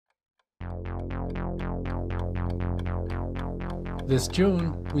This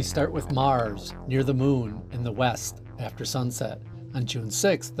June, we start with Mars near the moon in the west after sunset. On June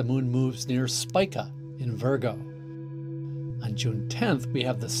 6th, the moon moves near Spica in Virgo. On June 10th, we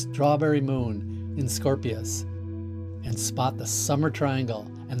have the strawberry moon in Scorpius and spot the summer triangle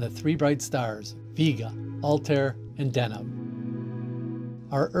and the three bright stars, Vega, Altair, and Deneb.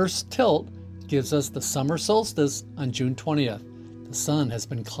 Our Earth's tilt gives us the summer solstice on June 20th. The sun has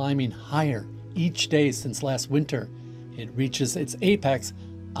been climbing higher each day since last winter. It reaches its apex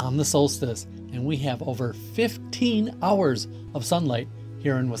on the solstice, and we have over 15 hours of sunlight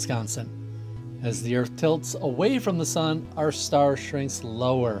here in Wisconsin. As the Earth tilts away from the sun, our star shrinks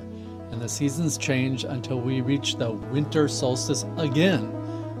lower, and the seasons change until we reach the winter solstice again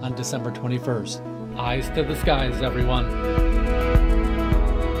on December 21st. Eyes to the skies, everyone.